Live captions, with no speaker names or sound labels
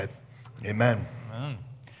Amen. Amen.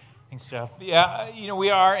 Thanks, Jeff. Yeah,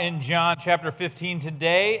 we are in John chapter 15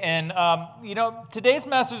 today, and, today's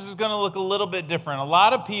message is going to look a little bit different. A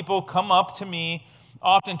lot of people come up to me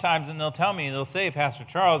oftentimes and they'll say, Pastor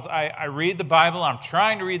Charles, I read the Bible, I'm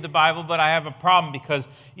trying to read the Bible, but I have a problem because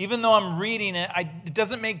even though I'm reading it, it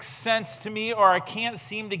doesn't make sense to me, or I can't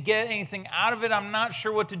seem to get anything out of it. I'm not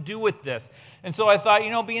sure what to do with this. And so I thought,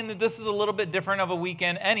 being that this is a little bit different of a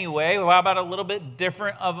weekend anyway, how about a little bit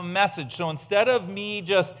different of a message? So instead of me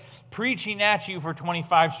just preaching at you for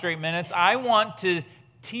 25 straight minutes, I want to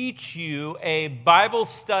teach you a Bible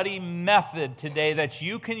study method today that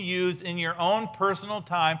you can use in your own personal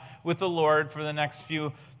time with the Lord for the next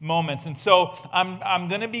few moments. And so I'm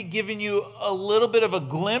going to be giving you a little bit of a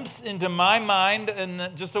glimpse into my mind,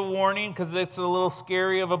 and just a warning because it's a little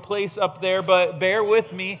scary of a place up there, but bear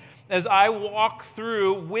with me as I walk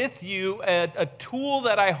through with you a tool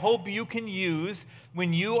that I hope you can use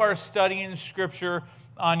when you are studying Scripture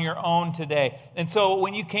on your own today. And so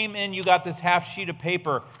when you came in, you got this half sheet of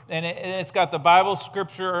paper, and it's got the Bible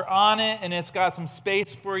scripture on it, and it's got some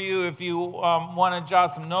space for you if you want to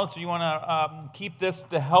jot some notes, or you want to keep this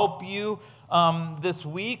to help you this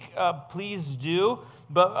week, please do.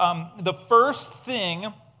 But the first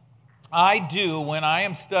thing I do when I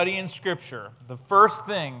am studying Scripture, the first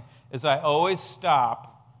thing is I always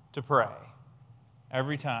stop to pray,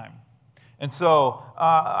 every time. And so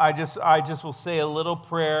I just will say a little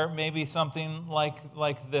prayer, maybe something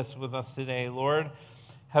like this with us today. Lord,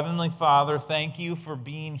 Heavenly Father, thank you for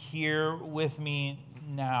being here with me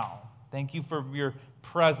now. Thank you for your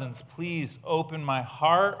presence. Please open my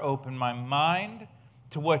heart, open my mind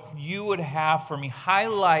to what you would have for me.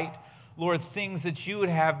 Highlight, Lord, things that you would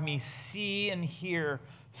have me see and hear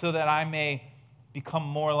so that I may become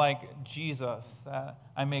more like Jesus, that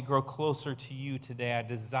I may grow closer to you today. I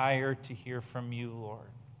desire to hear from you, Lord.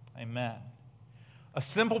 Amen. A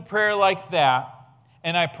simple prayer like that,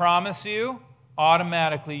 and I promise you,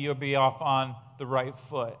 automatically you'll be off on the right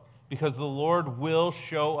foot, because the Lord will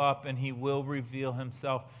show up and he will reveal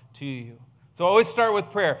himself to you. So I always start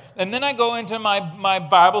with prayer. And then I go into my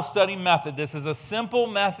Bible study method. This is a simple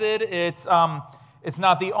method. It's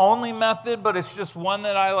not the only method, but it's just one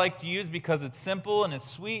that I like to use because it's simple and it's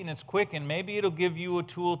sweet and it's quick, and maybe it'll give you a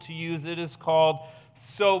tool to use. It is called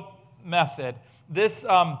SOAP method. This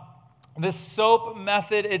SOAP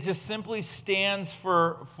method, it just simply stands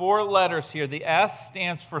for 4 letters here. The S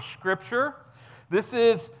stands for Scripture. This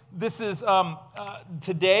is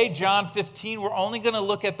today, John 15, we're only going to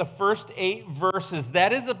look at the first 8 verses.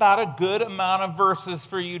 That is about a good amount of verses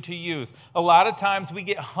for you to use. A lot of times we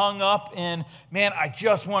get hung up in, man, I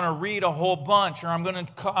just want to read a whole bunch, or I'm going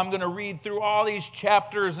to read through all these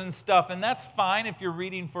chapters and stuff, and that's fine if you're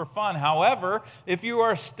reading for fun. However, if you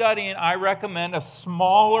are studying, I recommend a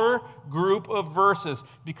smaller group of verses,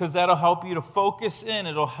 because that'll help you to focus in.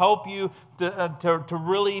 It'll help you to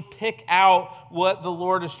really pick out what the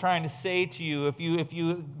Lord is trying to say to you. If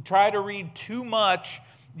you try to read too much,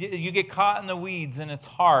 you get caught in the weeds and it's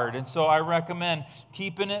hard. And so I recommend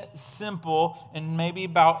keeping it simple and maybe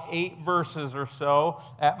about 8 verses or so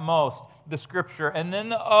at most, the Scripture. And then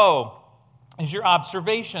the O is your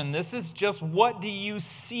observation. This is just, what do you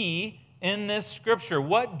see in this Scripture?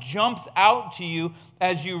 What jumps out to you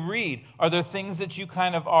as you read? Are there things that you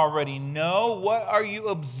kind of already know? What are you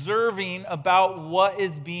observing about what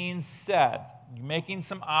is being said? You're making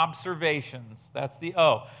some observations. That's the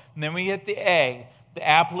O. And then we get the A, the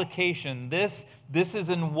application. This is,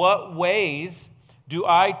 in what ways do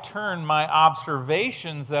I turn my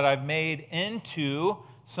observations that I've made into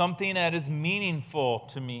something that is meaningful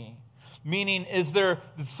to me? Meaning, is there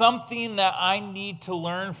something that I need to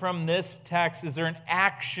learn from this text? Is there an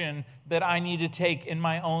action that I need to take in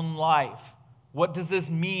my own life? What does this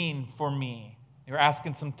mean for me? You're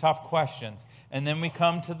asking some tough questions. And then we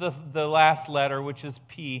come to the last letter, which is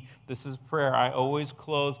P. This is prayer. I always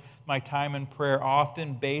close my time in prayer,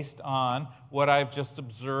 often based on what I've just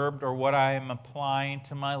observed or what I am applying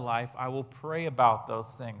to my life. I will pray about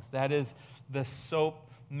those things. That is the SOAP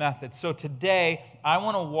method. So today, I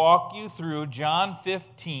want to walk you through John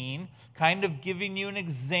 15, kind of giving you an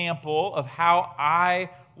example of how I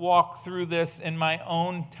walk through this in my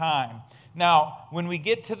own time. Now, when we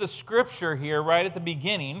get to the Scripture here, right at the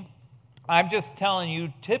beginning, I'm just telling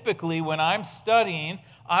you, typically when I'm studying,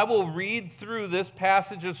 I will read through this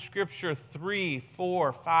passage of Scripture 3,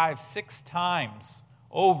 4, 5, 6 times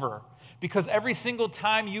over. Because every single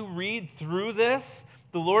time you read through this,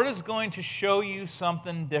 the Lord is going to show you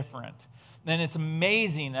something different. And it's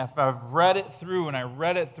amazing if I've read it through and I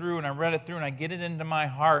read it through and I read it through and I get it into my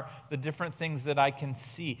heart, the different things that I can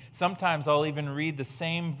see. Sometimes I'll even read the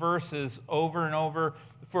same verses over and over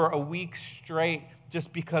for a week straight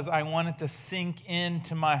just because I want it to sink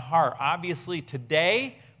into my heart. Obviously,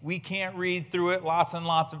 today, we can't read through it lots and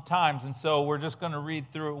lots of times, and so we're just going to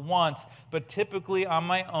read through it once. But typically, on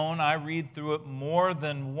my own, I read through it more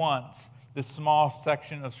than once, this small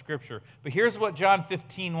section of Scripture. But here's what John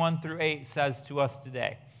 15, 1 through 8 says to us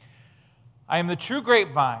today. I am the true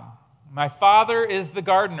grapevine. My Father is the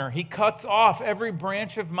gardener. He cuts off every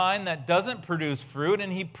branch of mine that doesn't produce fruit,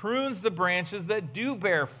 and he prunes the branches that do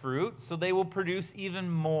bear fruit, so they will produce even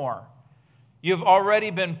more. You have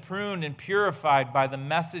already been pruned and purified by the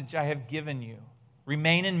message I have given you.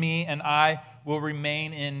 Remain in me, and I will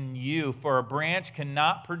remain in you. For a branch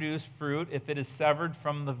cannot produce fruit if it is severed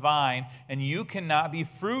from the vine, and you cannot be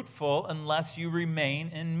fruitful unless you remain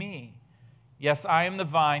in me. Yes, I am the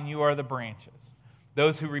vine, you are the branches.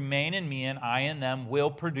 Those who remain in me and I in them will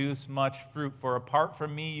produce much fruit, for apart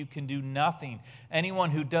from me you can do nothing.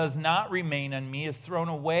 Anyone who does not remain in me is thrown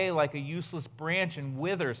away like a useless branch and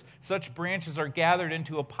withers. Such branches are gathered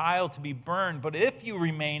into a pile to be burned. But if you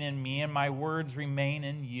remain in me and my words remain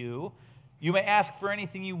in you, you may ask for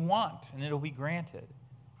anything you want, and it will be granted.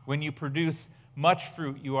 When you produce much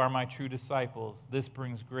fruit, you are my true disciples. This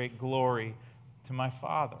brings great glory to my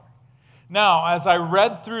Father. Now, as I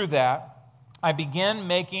read through that, I began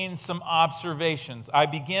making some observations. I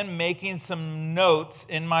began making some notes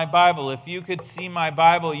in my Bible. If you could see my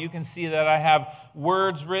Bible, you can see that I have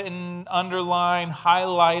words written, underlined,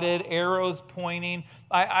 highlighted, arrows pointing.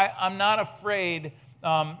 I'm not afraid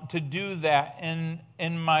to do that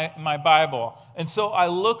in my Bible. And so I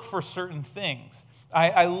look for certain things.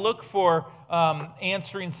 I look for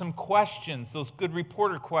answering some questions, those good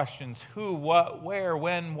reporter questions, who, what, where,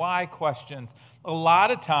 when, why questions. A lot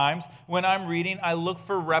of times when I'm reading, I look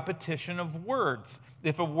for repetition of words.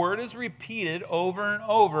 If a word is repeated over and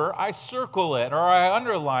over, I circle it or I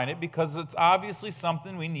underline it because it's obviously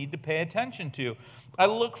something we need to pay attention to. I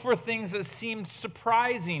look for things that seem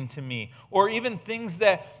surprising to me, or even things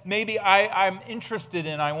that maybe I'm interested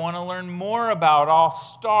in, I want to learn more about. I'll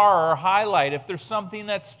star or highlight. If there's something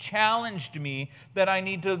that's challenged me that I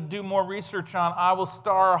need to do more research on, I will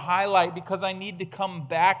star or highlight because I need to come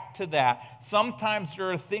back to that. Sometimes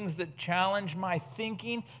there are things that challenge my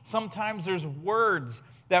thinking. Sometimes there's words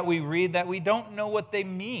that we read that we don't know what they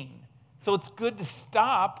mean. So it's good to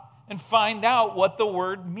stop and find out what the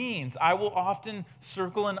word means. I will often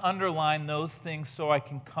circle and underline those things so I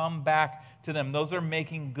can come back to them. Those are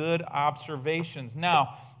making good observations.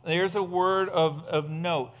 Now, there's a word of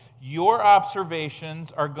note. Your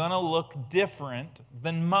observations are going to look different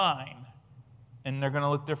than mine. And they're going to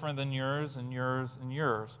look different than yours and yours and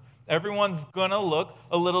yours. Everyone's going to look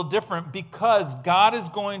a little different because God is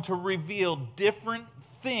going to reveal different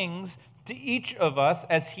things to each of us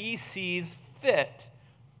as He sees fit.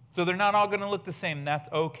 So they're not all going to look the same. That's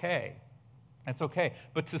okay. That's okay.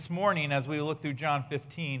 But this morning, as we look through John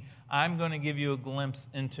 15, I'm going to give you a glimpse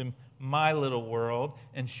into my little world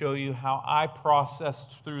and show you how I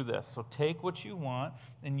processed through this. So take what you want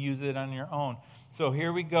and use it on your own. So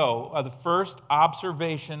here we go. The first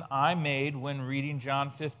observation I made when reading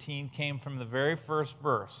John 15 came from the very first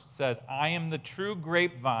verse. It says, I am the true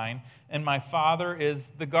grapevine, and my Father is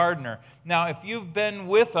the gardener. Now, if you've been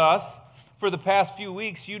with us for the past few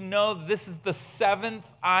weeks, you know this is the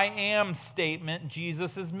seventh I am statement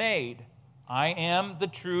Jesus has made. I am the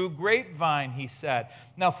true grapevine, he said.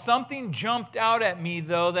 Now, something jumped out at me,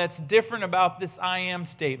 though, that's different about this I am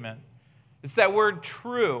statement. It's that word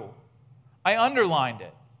true. I underlined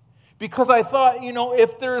it because I thought,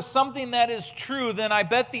 if there is something that is true, then I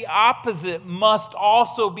bet the opposite must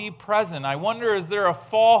also be present. I wonder, is there a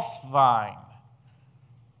false vine?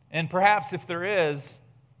 And perhaps if there is,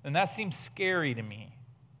 then that seems scary to me.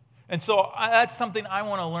 And so that's something I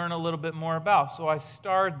want to learn a little bit more about. So I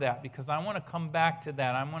started that because I want to come back to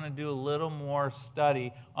that. I want to do a little more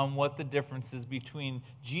study on what the difference is between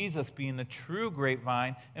Jesus being the true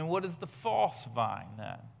grapevine and what is the false vine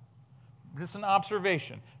then. Just an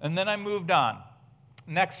observation. And then I moved on.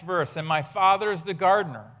 Next verse, and my Father is the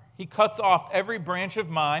gardener. He cuts off every branch of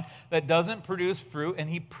mine that doesn't produce fruit, and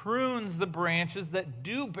he prunes the branches that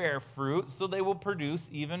do bear fruit so they will produce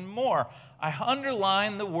even more. I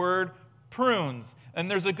underline the word prunes, and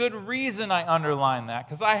there's a good reason I underline that,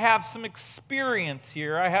 because I have some experience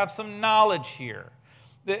here. I have some knowledge here.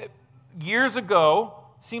 Years ago,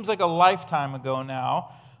 seems like a lifetime ago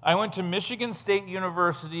now, I went to Michigan State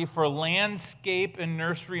University for landscape and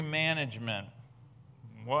nursery management.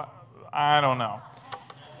 What? I don't know.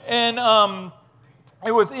 And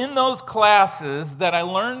it was in those classes that I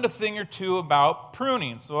learned a thing or two about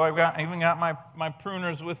pruning. So I even got my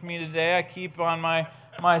pruners with me today. I keep on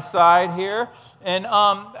my side here. And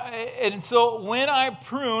so when I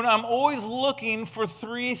prune, I'm always looking for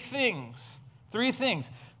three things. Three things.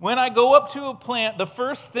 When I go up to a plant, the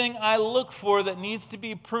first thing I look for that needs to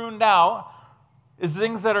be pruned out is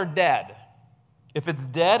things that are dead. If it's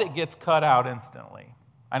dead, it gets cut out instantly.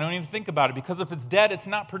 I don't even think about it, because if it's dead, it's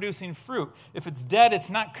not producing fruit. If it's dead, it's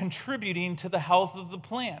not contributing to the health of the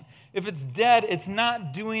plant. If it's dead, it's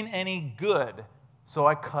not doing any good. So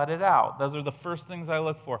I cut it out. Those are the first things I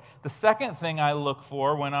look for. The second thing I look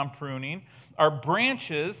for when I'm pruning are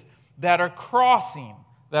branches that are crossing,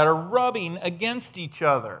 that are rubbing against each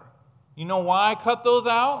other. You know why I cut those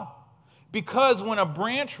out? Because when a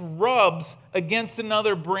branch rubs against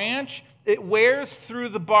another branch, it wears through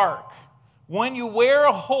the bark. When you wear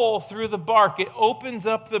a hole through the bark, it opens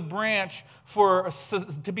up the branch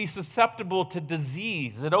to be susceptible to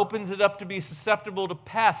disease. It opens it up to be susceptible to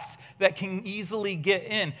pests that can easily get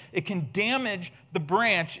in. It can damage the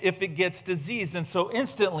branch if it gets diseased. And so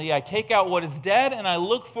instantly I take out what is dead and I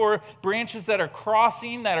look for branches that are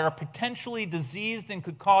crossing, that are potentially diseased and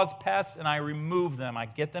could cause pests, and I remove them. I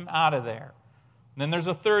get them out of there. And then there's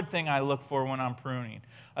a third thing I look for when I'm pruning.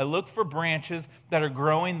 I look for branches that are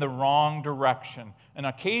growing the wrong direction. And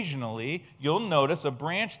occasionally, you'll notice a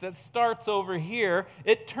branch that starts over here,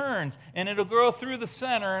 it turns, and it'll grow through the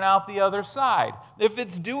center and out the other side. If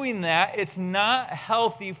it's doing that, it's not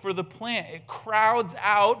healthy for the plant. It crowds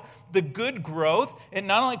out the good growth. It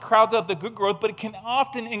not only crowds out the good growth, but it can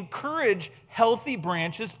often encourage healthy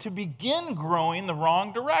branches to begin growing the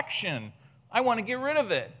wrong direction. I want to get rid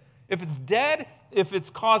of it. If it's dead, if it's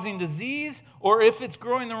causing disease, or if it's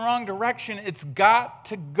growing the wrong direction, it's got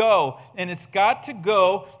to go. And it's got to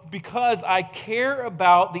go because I care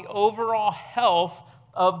about the overall health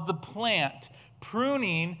of the plant.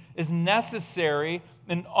 Pruning is necessary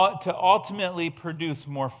to ultimately produce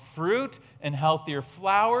more fruit and healthier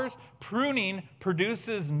flowers. Pruning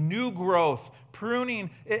produces new growth. Pruning,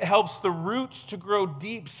 it helps the roots to grow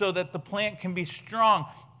deep so that the plant can be strong.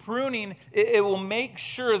 Pruning, it will make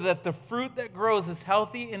sure that the fruit that grows is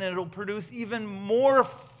healthy, and it'll produce even more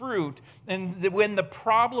fruit. And when the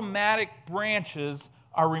problematic branches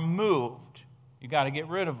are removed, you got to get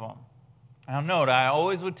rid of them. Now note, I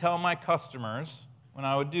always would tell my customers when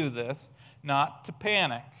I would do this not to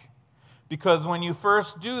panic, because when you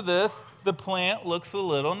first do this, the plant looks a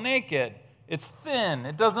little naked. It's thin.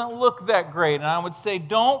 It doesn't look that great. And I would say,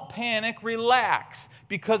 don't panic, relax,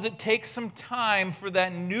 because it takes some time for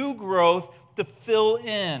that new growth to fill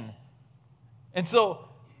in. And so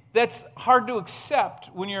that's hard to accept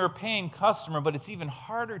when you're a paying customer, but it's even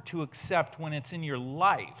harder to accept when it's in your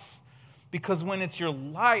life. Because when it's your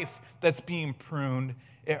life that's being pruned,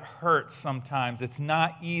 it hurts sometimes. It's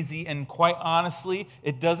not easy, and quite honestly,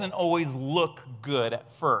 it doesn't always look good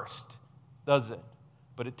at first, does it?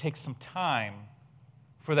 But it takes some time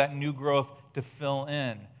for that new growth to fill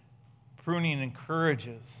in. Pruning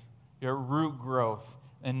encourages your root growth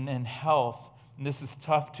and health. And this is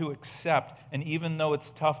tough to accept. And even though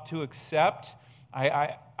it's tough to accept,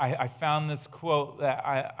 I found this quote that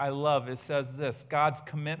I love. It says this: God's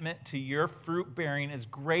commitment to your fruit bearing is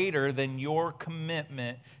greater than your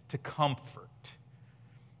commitment to comfort.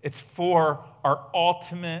 It's for our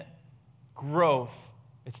ultimate growth.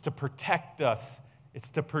 It's to protect us. It's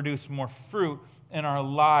to produce more fruit in our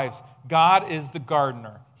lives. God is the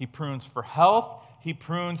gardener. He prunes for health. He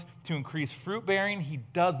prunes to increase fruit bearing. He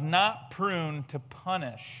does not prune to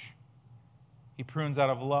punish. He prunes out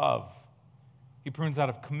of love. He prunes out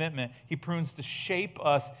of commitment. He prunes to shape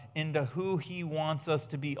us into who He wants us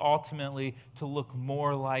to be ultimately, to look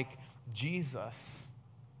more like Jesus.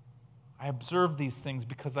 I observe these things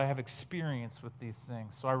because I have experience with these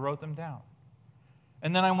things, so I wrote them down.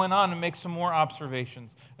 And then I went on to make some more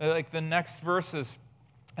observations. Like the next verses,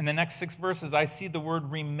 in the next 6 verses, I see the word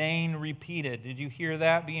remain repeated. Did you hear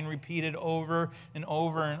that being repeated over and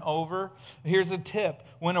over and over? Here's a tip.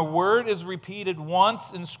 When a word is repeated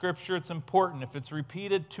once in Scripture, it's important. If it's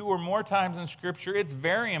repeated 2 or more times in Scripture, it's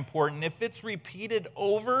very important. If it's repeated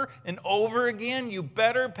over and over again, you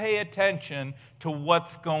better pay attention to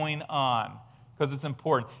what's going on, because it's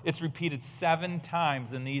important. It's repeated 7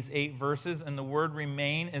 times in these 8 verses, and the word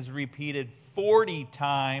remain is repeated 40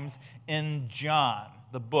 times in John,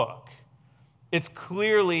 the book. It's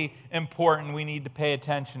clearly important. We need to pay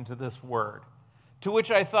attention to this word. To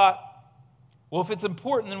which I thought, well, if it's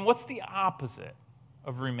important, then what's the opposite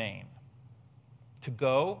of remain? To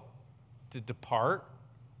go, to depart,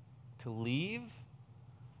 to leave?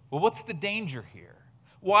 Well, what's the danger here?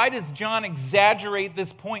 Why does John exaggerate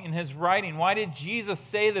this point in his writing? Why did Jesus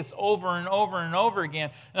say this over and over and over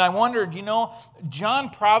again? And I wondered, John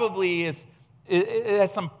probably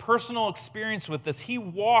has some personal experience with this. He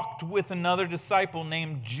walked with another disciple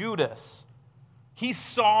named Judas. He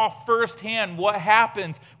saw firsthand what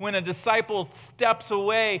happens when a disciple steps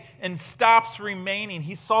away and stops remaining.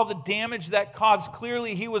 He saw the damage that caused.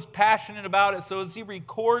 Clearly, he was passionate about it. So as he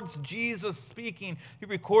records Jesus speaking, he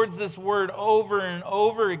records this word over and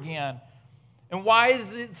over again. And why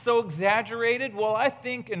is it so exaggerated? Well, I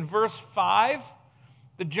think in verse 5,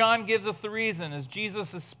 that John gives us the reason. As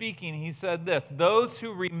Jesus is speaking, he said this: "Those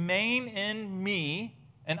who remain in me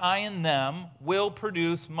and I in them will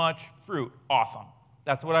produce much fruit." Awesome.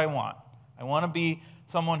 That's what I want. I want to be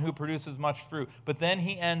someone who produces much fruit. But then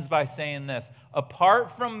he ends by saying this: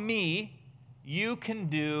 "Apart from me, you can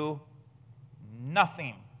do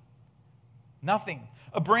nothing." Nothing.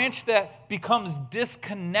 A branch that becomes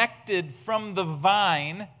disconnected from the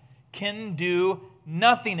vine can do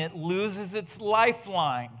nothing. It loses its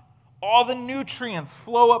lifeline. All the nutrients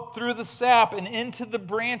flow up through the sap and into the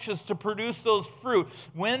branches to produce those fruit.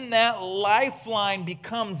 When that lifeline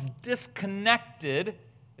becomes disconnected,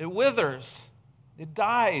 it withers. It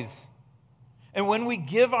dies. And when we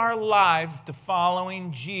give our lives to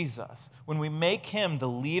following Jesus, when we make him the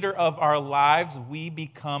leader of our lives, we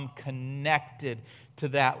become connected to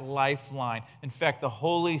that lifeline. In fact, the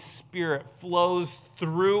Holy Spirit flows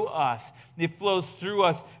through us. It flows through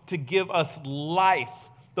us to give us life.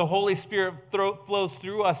 The Holy Spirit flows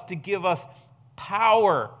through us to give us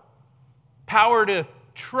power. Power to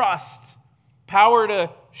trust. Power to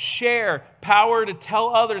share. Power to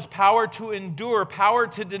tell others. Power to endure. Power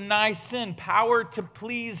to deny sin. Power to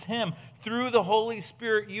please him. Through the Holy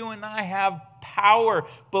Spirit, you and I have power.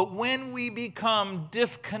 But when we become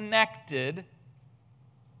disconnected,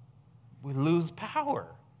 we lose power.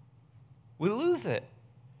 We lose it.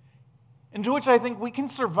 And to which I think we can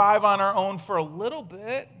survive on our own for a little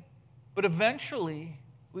bit, but eventually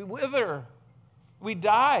we wither. We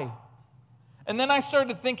die. And then I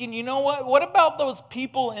started thinking, you know what? What about those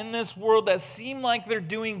people in this world that seem like they're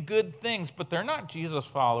doing good things, but they're not Jesus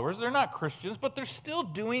followers, they're not Christians, but they're still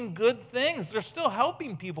doing good things. They're still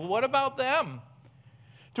helping people. What about them?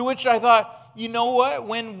 To which I thought, you know what?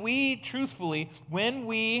 When we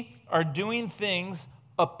are doing things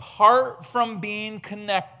apart from being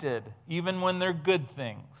connected, even when they're good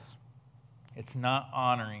things, it's not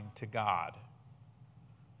honoring to God.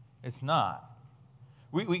 It's not.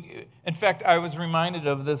 In fact, I was reminded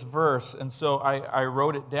of this verse, and so I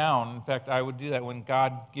wrote it down. In fact, I would do that when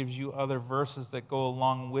God gives you other verses that go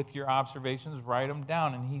along with your observations, write them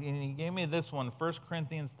down. And he gave me this one, 1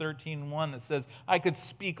 Corinthians 13:1, that says, "I could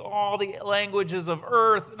speak all the languages of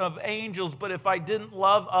earth and of angels, but if I didn't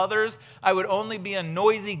love others, I would only be a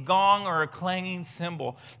noisy gong or a clanging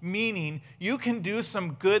cymbal." Meaning, you can do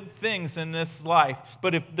some good things in this life,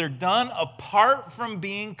 but if they're done apart from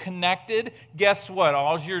being connected, guess what?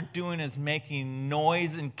 All you're doing is making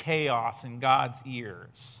noise and chaos in God's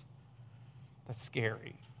ears. That's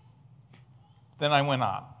scary. Then I went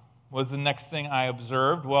on. What was the next thing I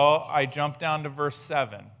observed? Well, I jumped down to verse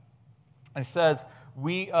 7. It says,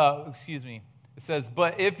 it says,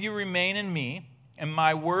 "But if you remain in me, and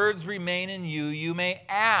my words remain in you, you may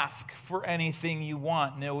ask for anything you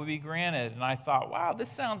want, and it will be granted." And I thought, wow,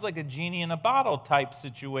 this sounds like a genie in a bottle type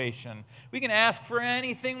situation. We can ask for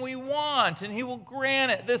anything we want, and he will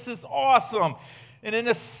grant it. This is awesome. And in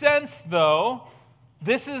a sense, though,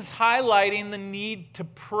 this is highlighting the need to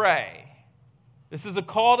pray. This is a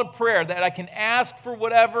call to prayer, that I can ask for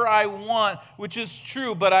whatever I want, which is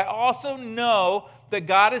true, but I also know that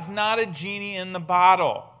God is not a genie in the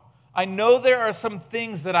bottle. I know there are some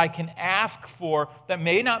things that I can ask for that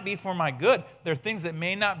may not be for my good. There are things that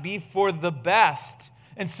may not be for the best.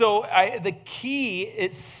 And so the key,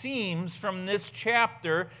 it seems, from this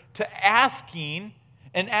chapter to asking,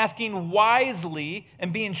 and asking wisely,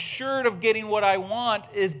 and being sure of getting what I want,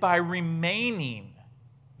 is by remaining.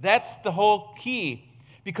 That's the whole key.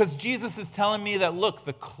 Because Jesus is telling me that, look,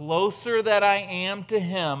 the closer that I am to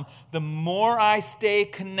him, the more I stay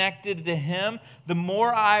connected to him, the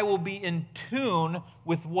more I will be in tune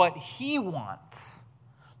with what he wants.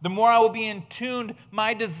 The more I will be in tune,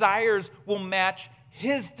 my desires will match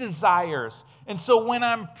his desires. And so when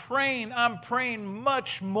I'm praying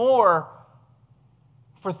much more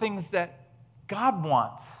for things that God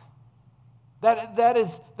wants. That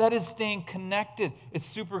is staying connected. It's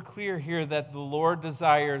super clear here that the Lord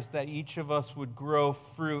desires that each of us would grow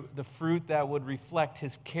fruit, the fruit that would reflect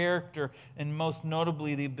his character, and most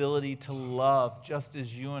notably the ability to love, just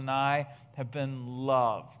as you and I have been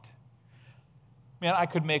loved. Man, I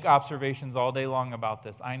could make observations all day long about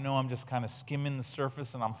this. I know I'm just kind of skimming the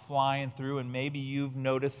surface and I'm flying through, and maybe you've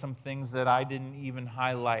noticed some things that I didn't even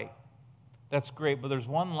highlight. That's great, but there's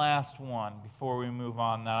one last one before we move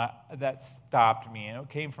on that stopped me, and it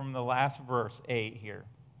came from the last verse, 8 here.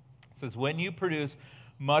 It says, when you produce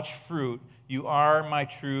much fruit, you are my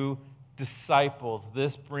true disciples.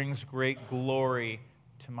 This brings great glory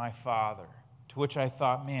to my Father. To which I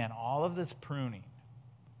thought, man, all of this pruning,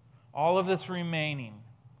 all of this remaining,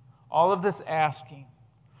 all of this asking,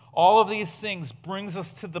 all of these things brings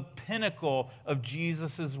us to the pinnacle of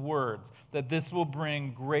Jesus' words, that this will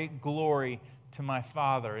bring great glory to my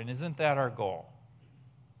Father. And isn't that our goal?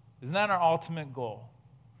 Isn't that our ultimate goal?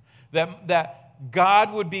 That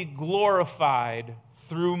God would be glorified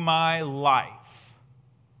through my life.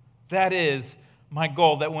 That is my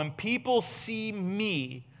goal, that when people see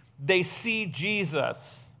me, they see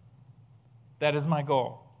Jesus. That is my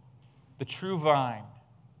goal. The true vine.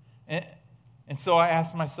 And so I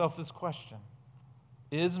asked myself this question.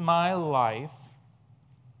 Is my life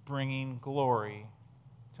bringing glory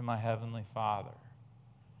to my Heavenly Father?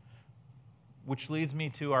 Which leads me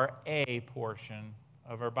to our A portion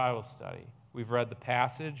of our Bible study. We've read the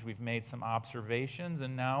passage, we've made some observations,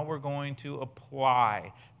 and now we're going to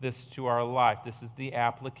apply this to our life. This is the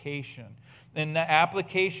application. And the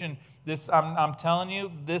application, I'm telling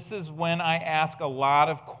you, this is when I ask a lot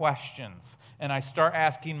of questions. And I start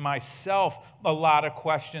asking myself a lot of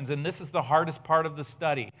questions. And this is the hardest part of the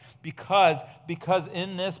study. Because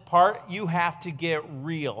in this part, you have to get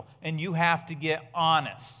real. And you have to get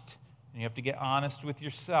honest. And you have to get honest with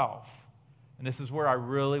yourself. And this is where I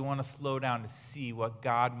really want to slow down to see what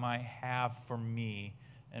God might have for me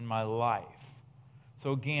in my life.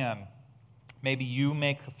 So again, maybe you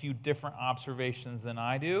make a few different observations than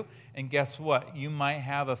I do. And guess what? You might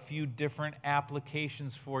have a few different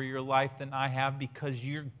applications for your life than I have because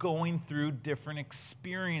you're going through different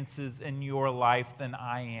experiences in your life than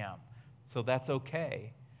I am. So that's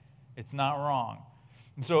okay. It's not wrong.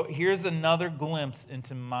 And so here's another glimpse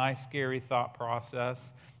into my scary thought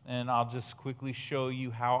process. And I'll just quickly show you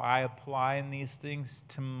how I apply these things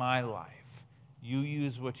to my life. You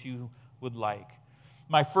use what you would like.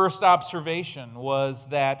 My first observation was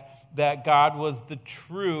that God was the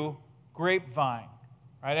true grapevine.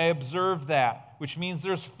 Right? I observed that, which means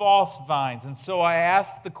there's false vines. And so I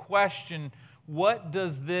asked the question, what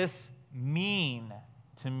does this mean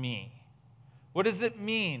to me? What does it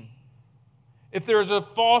mean? If there's a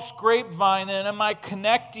false grapevine, then am I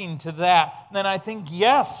connecting to that? Then I think,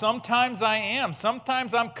 yes, sometimes I am.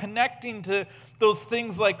 Sometimes I'm connecting to those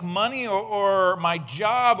things like money or my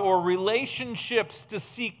job or relationships to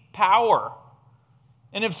seek power.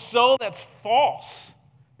 And if so, that's false.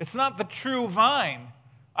 It's not the true vine.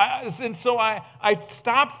 And so I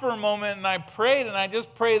stopped for a moment and I prayed, and I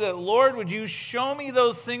just pray that, Lord, would you show me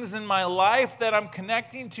those things in my life that I'm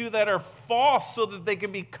connecting to that are false so that they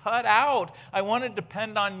can be cut out. I want to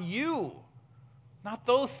depend on you, not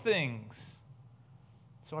those things.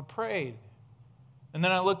 So I prayed. And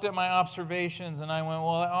then I looked at my observations and I went,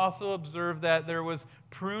 well, I also observed that there was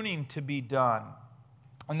pruning to be done.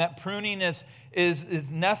 And that pruning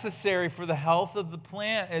is necessary for the health of the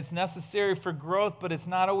plant. It's necessary for growth, but it's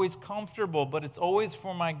not always comfortable, but it's always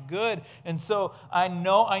for my good. And so I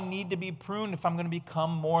know I need to be pruned if I'm going to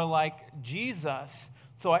become more like Jesus.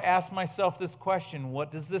 So I asked myself this question,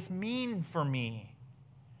 what does this mean for me?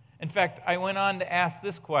 In fact, I went on to ask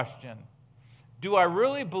this question, do I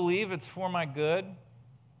really believe it's for my good?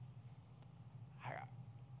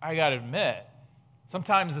 I got to admit,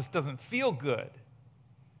 sometimes this doesn't feel good.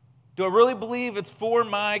 Do I really believe it's for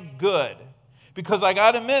my good? Because I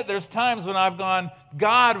got to admit, there's times when I've gone,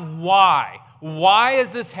 God, why? Why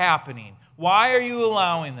is this happening? Why are you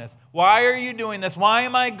allowing this? Why are you doing this? Why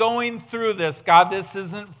am I going through this? God, this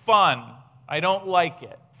isn't fun. I don't like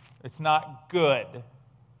it. It's not good.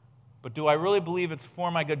 But do I really believe it's for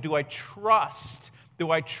my good? Do I trust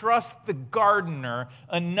the gardener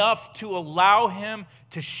enough to allow him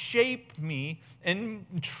to shape me and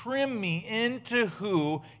trim me into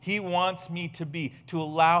who he wants me to be, to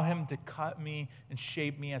allow him to cut me and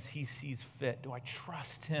shape me as he sees fit? Do I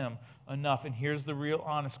trust him enough? And here's the real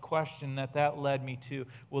honest question that led me to.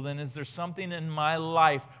 Well, then is there something in my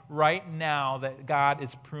life right now that God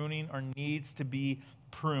is pruning or needs to be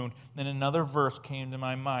pruned? Then another verse came to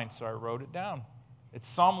my mind, so I wrote it down. It's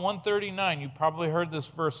Psalm 139. You probably heard this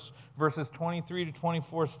verse. Verses 23 to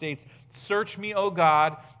 24 states, search me, O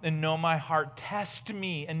God, and know my heart. Test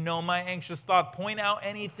me and know my anxious thought. Point out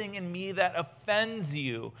anything in me that offends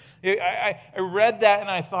you. I read that and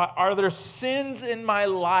I thought, are there sins in my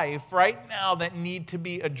life right now that need to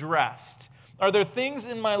be addressed? Are there things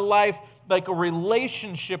in my life like a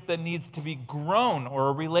relationship that needs to be grown or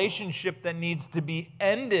a relationship that needs to be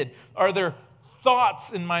ended? Are there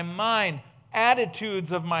thoughts in my mind,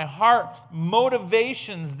 attitudes of my heart,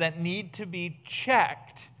 motivations that need to be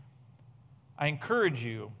checked? I encourage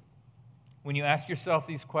you, when you ask yourself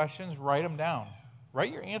these questions, write them down.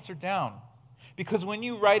 Write your answer down. Because when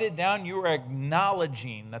you write it down, you are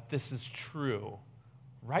acknowledging that this is true.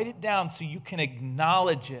 Write it down so you can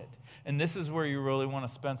acknowledge it. And this is where you really want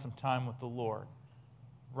to spend some time with the Lord.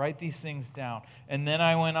 Write these things down. And then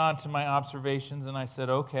I went on to my observations and I said,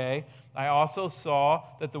 okay, I also saw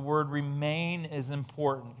that the word remain is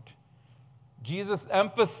important. Jesus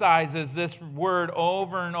emphasizes this word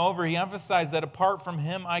over and over. He emphasized that apart from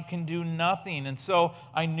him, I can do nothing. And so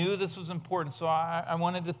I knew this was important. So I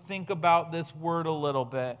wanted to think about this word a little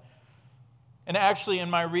bit. And actually, in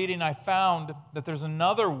my reading, I found that there's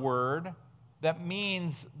another word that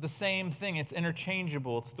means the same thing. It's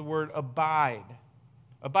interchangeable. It's the word abide.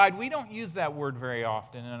 Abide, we don't use that word very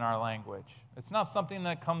often in our language. It's not something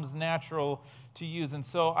that comes natural to use. And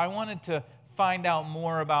so I wanted to find out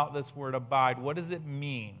more about this word abide. What does it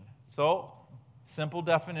mean? So, simple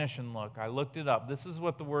definition, look. I looked it up. This is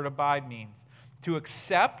what the word abide means. To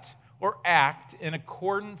accept or act in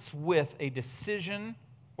accordance with a decision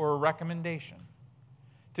or a recommendation.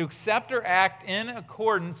 To accept or act in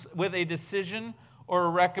accordance with a decision or a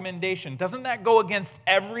recommendation. Doesn't that go against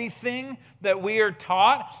everything that we are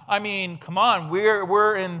taught? I mean, come on,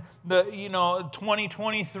 we're in the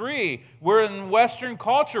 2023. We're in Western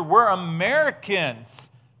culture. We're Americans.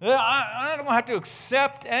 I don't have to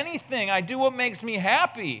accept anything. I do what makes me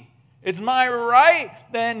happy. It's my right.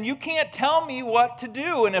 Then you can't tell me what to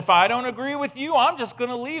do. And if I don't agree with you, I'm just going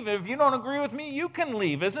to leave. If you don't agree with me, you can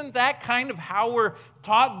leave. Isn't that kind of how we're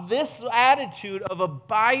taught? This attitude of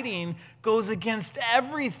abiding goes against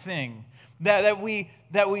everything that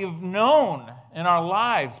we've known in our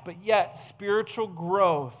lives. But yet, spiritual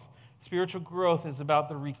growth is about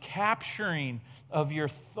the recapturing of your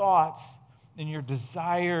thoughts and your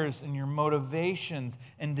desires and your motivations.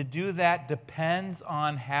 And to do that depends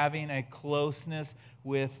on having a closeness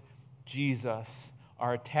with Jesus,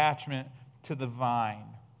 our attachment to the vine.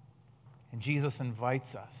 And Jesus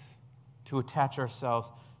invites us to attach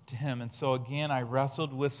ourselves to him. And so again, I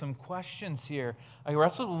wrestled with some questions here. I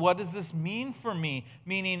wrestled, what does this mean for me?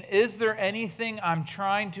 Meaning, is there anything I'm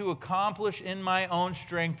trying to accomplish in my own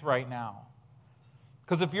strength right now?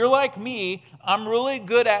 Because if you're like me, I'm really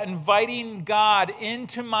good at inviting God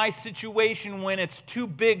into my situation when it's too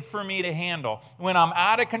big for me to handle. When I'm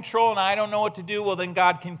out of control and I don't know what to do, well, then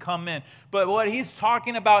God can come in. But what he's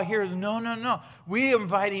talking about here is, no. We're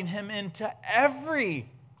inviting him into every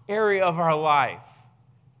area of our life,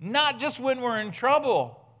 not just when we're in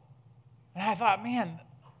trouble. And I thought, man,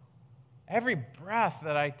 every breath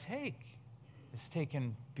that I take is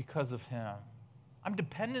taken because of him. I'm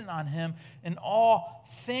dependent on him in all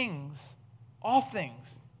things.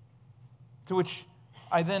 To which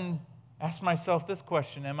I then ask myself this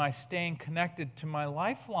question: am I staying connected to my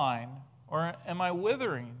lifeline, or am I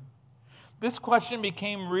withering? This question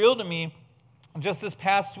became real to me just this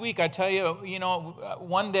past week. I tell you,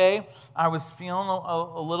 one day I was feeling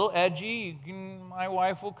a little edgy. My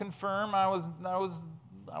wife will confirm I was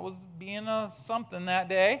being something that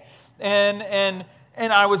day,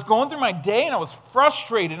 and I was going through my day, and I was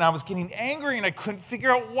frustrated, and I was getting angry, and I couldn't figure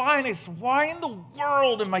out why. And I said, why in the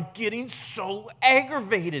world am I getting so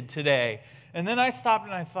aggravated today? And then I stopped,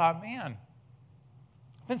 and I thought, man,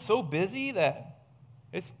 I've been so busy that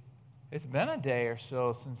it's been a day or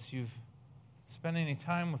so since you've spent any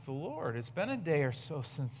time with the Lord. It's been a day or so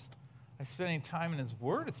since I spent any time in his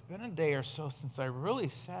word. It's been a day or so since I really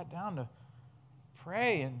sat down to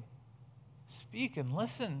pray and speak and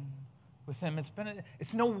listen with him.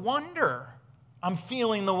 It's no wonder I'm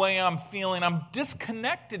feeling the way I'm feeling. I'm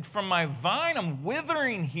disconnected from my vine. I'm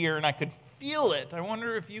withering here, and I could feel it. I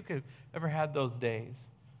wonder if you could ever had those days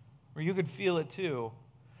where you could feel it too.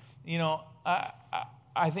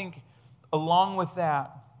 I think along with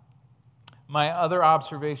that, my other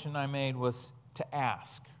observation I made was to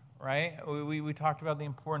ask, right? We talked about the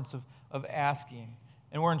importance of asking.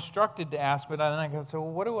 And we're instructed to ask, but then I go, so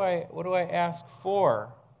what do I ask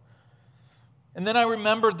for? And then I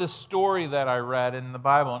remembered this story that I read in the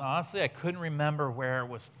Bible, and honestly, I couldn't remember where it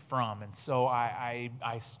was from. And so I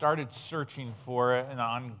started searching for it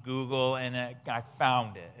on Google, and I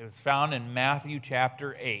found it. It was found in Matthew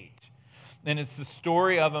chapter 8. And it's the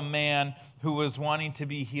story of a man who was wanting to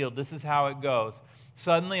be healed. This is how it goes.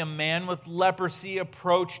 Suddenly, a man with leprosy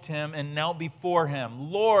approached him and knelt before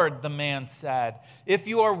him. "Lord," the man said, "if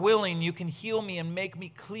you are willing, you can heal me and make me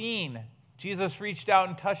clean." Jesus reached out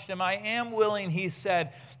and touched him. I am willing, he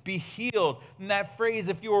said, be healed. And that phrase,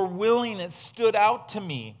 if you are willing, it stood out to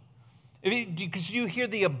me. Because you hear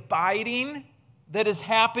the abiding that is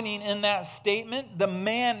happening in that statement. The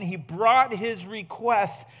man, he brought his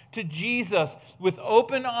request to Jesus with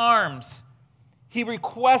open arms. He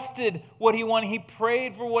requested what he wanted. He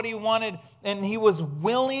prayed for what he wanted. And he was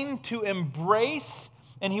willing to embrace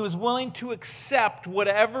and he was willing to accept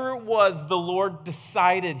whatever it was the Lord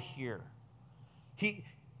decided here. He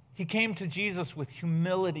came to Jesus with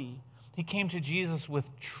humility. He came to Jesus with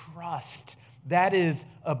trust. That is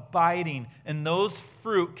abiding. And those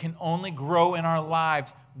fruit can only grow in our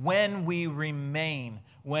lives when we remain,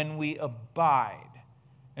 when we abide.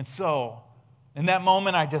 And so, in that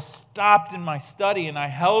moment, I just stopped in my study and I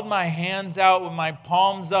held my hands out with my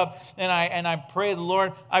palms up and I prayed,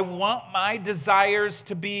 Lord, I want my desires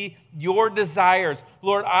to be your desires.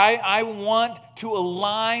 Lord, I want to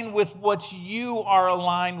align with what you are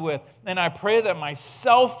aligned with. And I pray that my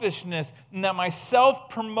selfishness and that my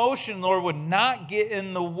self-promotion, Lord, would not get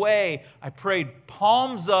in the way. I prayed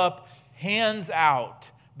palms up, hands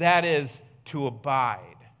out. That is to abide.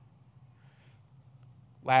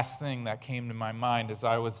 Last thing that came to my mind as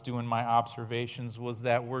I was doing my observations was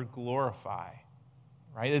that word glorify,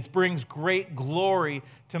 right? This brings great glory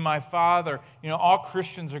to my Father. You know, all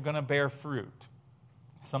Christians are going to bear fruit.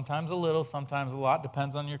 Sometimes a little, sometimes a lot,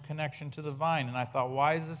 depends on your connection to the vine. And I thought,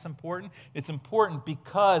 why is this important? It's important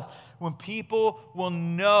because when people will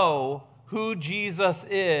know who Jesus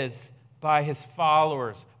is by his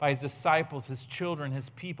followers, by his disciples, his children,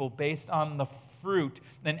 his people, based on the fruit,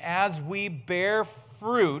 then as we bear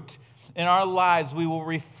fruit in our lives, we will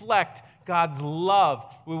reflect God's love.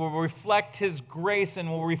 We will reflect his grace and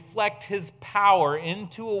will reflect his power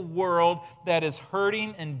into a world that is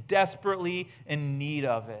hurting and desperately in need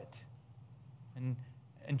of it. And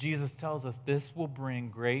Jesus tells us this will bring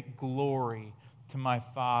great glory to my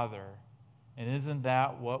Father. And isn't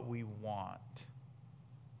that what we want?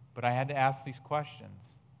 But I had to ask these questions.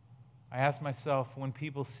 I asked myself, when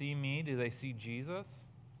people see me, do they see Jesus?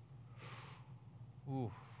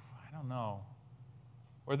 Ooh, I don't know.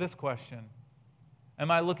 Or this question,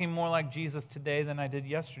 am I looking more like Jesus today than I did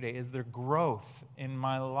yesterday? Is there growth in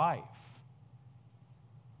my life?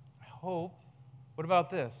 I hope. What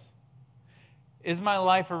about this? Is my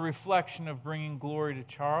life a reflection of bringing glory to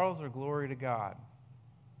Charles or glory to God?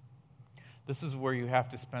 This is where you have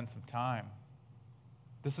to spend some time.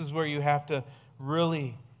 This is where you have to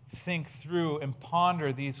really think through and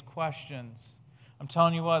ponder these questions. I'm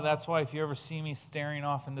telling you what, that's why if you ever see me staring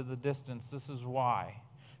off into the distance, this is why.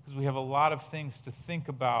 Because we have a lot of things to think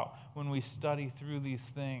about when we study through these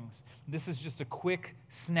things. This is just a quick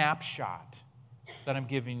snapshot that I'm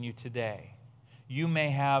giving you today. You may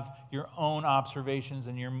have your own observations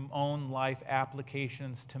and your own life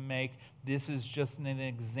applications to make. This is just an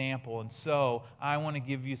example. And so I want to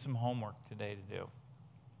give you some homework today to do.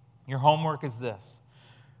 Your homework is this.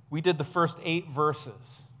 We did the first 8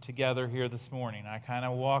 verses together here this morning. I kind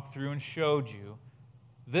of walked through and showed you.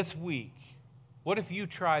 This week, what if you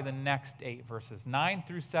try the next 8 verses, 9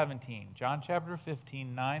 through 17, John chapter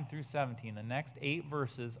 15, 9 through 17, the next 8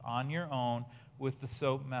 verses on your own with the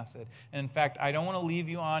SOAP method. And in fact, I don't want to leave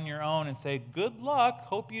you on your own and say, good luck,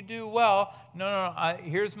 hope you do well. No.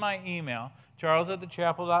 Here's my email,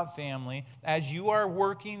 charles@thechapel.family. As you are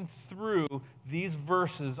working through these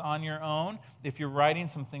verses on your own, if you're writing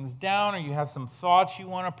some things down or you have some thoughts you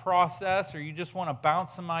want to process or you just want to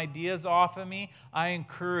bounce some ideas off of me, I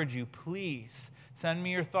encourage you, please send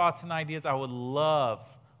me your thoughts and ideas. I would love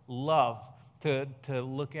to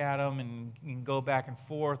look at them and go back and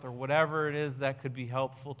forth or whatever it is that could be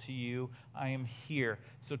helpful to you. I am here.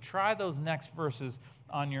 So try those next verses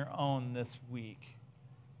on your own this week.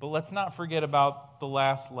 But let's not forget about the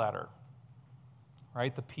last letter,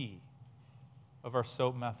 right? The P of our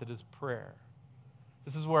SOAP method is prayer.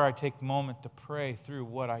 This is where I take a moment to pray through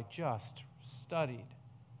what I just studied,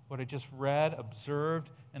 what I just read,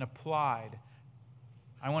 observed, and applied.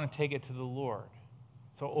 I want to take it to the Lord.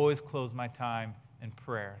 So always close my time in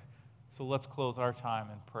prayer. So let's close our time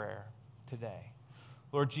in prayer today.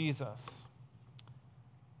 Lord Jesus,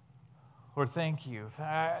 Lord, thank you.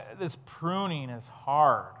 This pruning is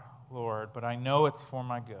hard, Lord, but I know it's for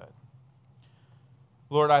my good.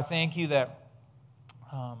 Lord, I thank you that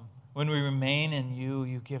when we remain in you,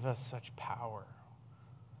 you give us such power.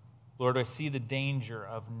 Lord, I see the danger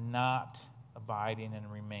of not abiding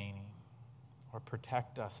and remaining. Lord,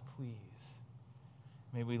 protect us, please.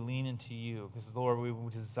 May we lean into you, because, Lord, we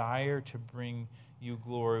desire to bring you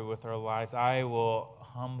glory with our lives. I will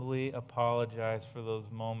humbly apologize for those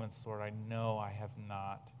moments, Lord. I know I have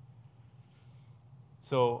not.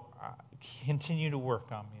 So continue to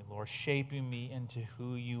work on me, Lord, shaping me into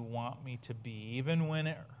who you want me to be. Even when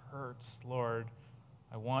it hurts, Lord,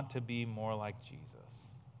 I want to be more like Jesus.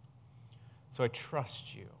 So I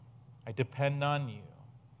trust you. I depend on you.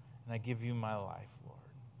 And I give you my life, Lord.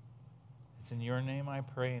 It's in your name I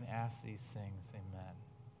pray and ask these things. Amen.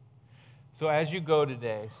 So as you go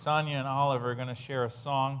today, Sonia and Oliver are going to share a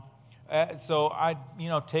song.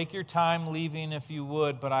 Take your time leaving if you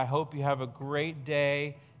would, but I hope you have a great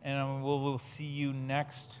day, and we'll see you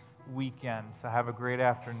next weekend. So have a great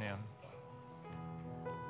afternoon.